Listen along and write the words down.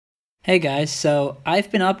Hey guys, so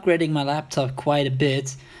I've been upgrading my laptop quite a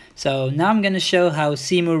bit. So now I'm going to show how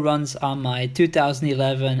Cemu runs on my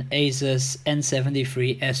 2011 Asus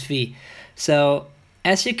N73 SV. So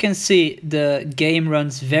as you can see, the game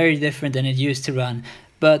runs very different than it used to run.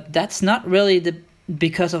 But that's not really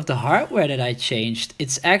because of the hardware that I changed.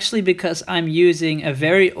 It's actually because I'm using a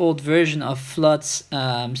very old version of vloodz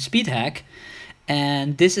speedhack.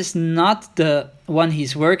 And this is not the one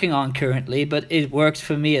he's working on currently, but it works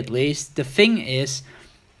for me at least. The thing is,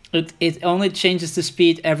 it only changes the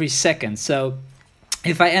speed every second. So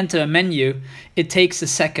if I enter a menu, it takes a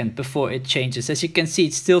second before it changes. As you can see,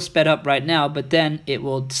 it's still sped up right now, but then it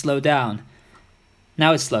will slow down.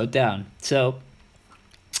 Now it's slowed down. So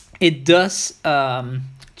it does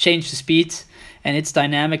change the speed, and it's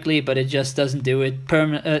dynamically, but it just doesn't do it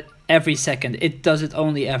every second. It does it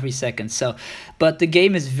only every second. So, but the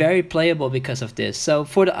game is very playable because of this. So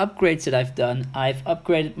for the upgrades that I've done, I've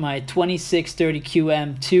upgraded my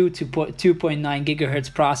 2630QM2 to 2.9 gigahertz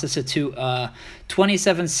processor to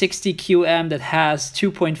 2760QM that has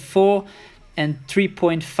 2.4 and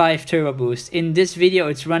 3.5 turbo boost. In this video,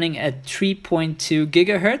 it's running at 3.2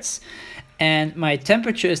 gigahertz. And my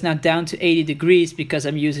temperature is now down to 80 degrees because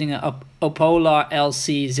I'm using a Opolar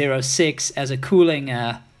LC06 as a cooling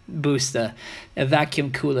booster, a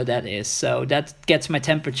vacuum cooler that is. So that gets my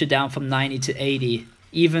temperature down from 90 to 80,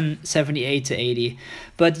 even 78 to 80.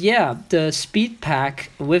 But yeah, the speed pack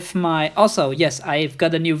with my, also yes, I've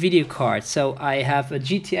got a new video card. So I have a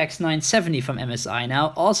GTX 970 from MSI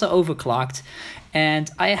now, also overclocked. And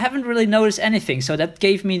I haven't really noticed anything. So that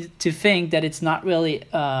gave me to think that it's not really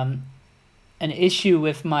an issue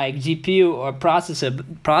with my GPU or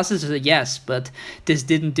processor, yes, but this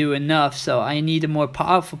didn't do enough, so I need a more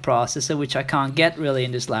powerful processor, which I can't get really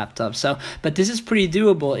in this laptop. So, but this is pretty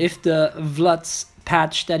doable. If the vloodz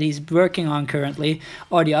patch that he's working on currently,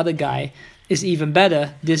 or the other guy, is even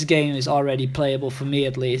better, this game is already playable for me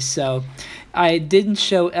at least. So I didn't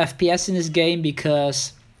show FPS in this game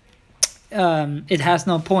because it has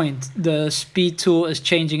no point. The speed tool is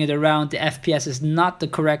changing it around. The FPS is not the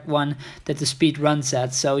correct one that the speed runs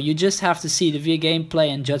at. So you just have to see the video gameplay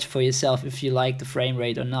and judge for yourself if you like the frame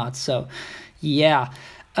rate or not. So yeah,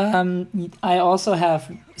 I also have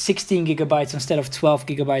 16 gigabytes instead of 12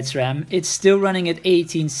 gigabytes RAM. It's still running at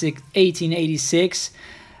 1886,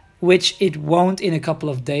 which it won't in a couple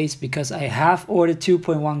of days because I have ordered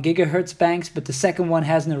 2.1 gigahertz banks, but the second one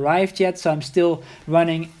hasn't arrived yet. So I'm still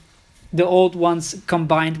running the old ones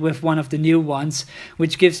combined with one of the new ones,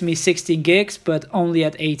 which gives me 16 gigs, but only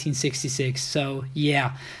at 1866. So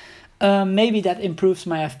yeah, maybe that improves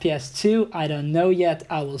my FPS too. I don't know yet.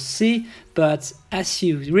 I will see. But as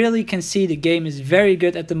you really can see, the game is very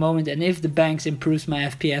good at the moment. And if the banks improves my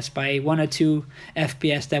FPS by 1 or 2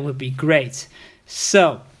 FPS, that would be great.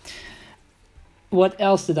 So what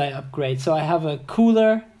else did I upgrade? So I have a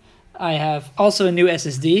cooler. I have also a new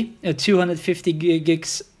SSD, a 250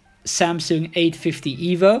 gigs Samsung 850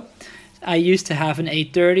 EVO. I used to have an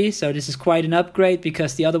 830, so this is quite an upgrade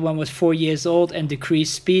because the other one was 4 years old and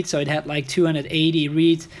decreased speed, so it had like 280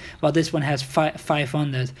 read, while this one has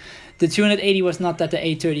 500. The 280 was not that the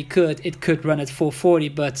 830 could. It could run at 440,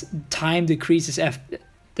 but time decreases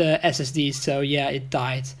the SSD, so yeah, it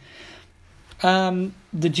died. The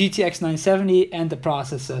GTX 970 and the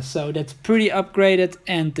processor, so that's pretty upgraded,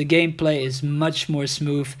 and the gameplay is much more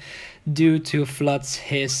smooth due to vloodz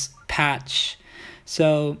his patch.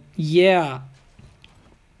 So yeah,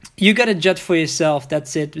 you gotta judge for yourself.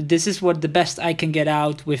 That's it. This is what the best I can get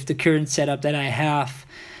out with the current setup that I have.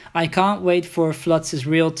 I can't wait for vloodz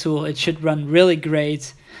real tool. It should run really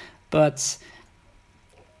great, but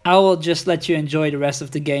I will just let you enjoy the rest of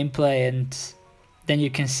the gameplay, and then you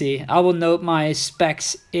can see. I will note my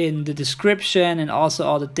specs in the description and also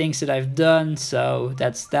all the things that I've done. So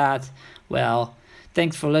that's that. Well,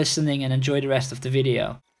 thanks for listening and enjoy the rest of the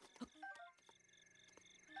video.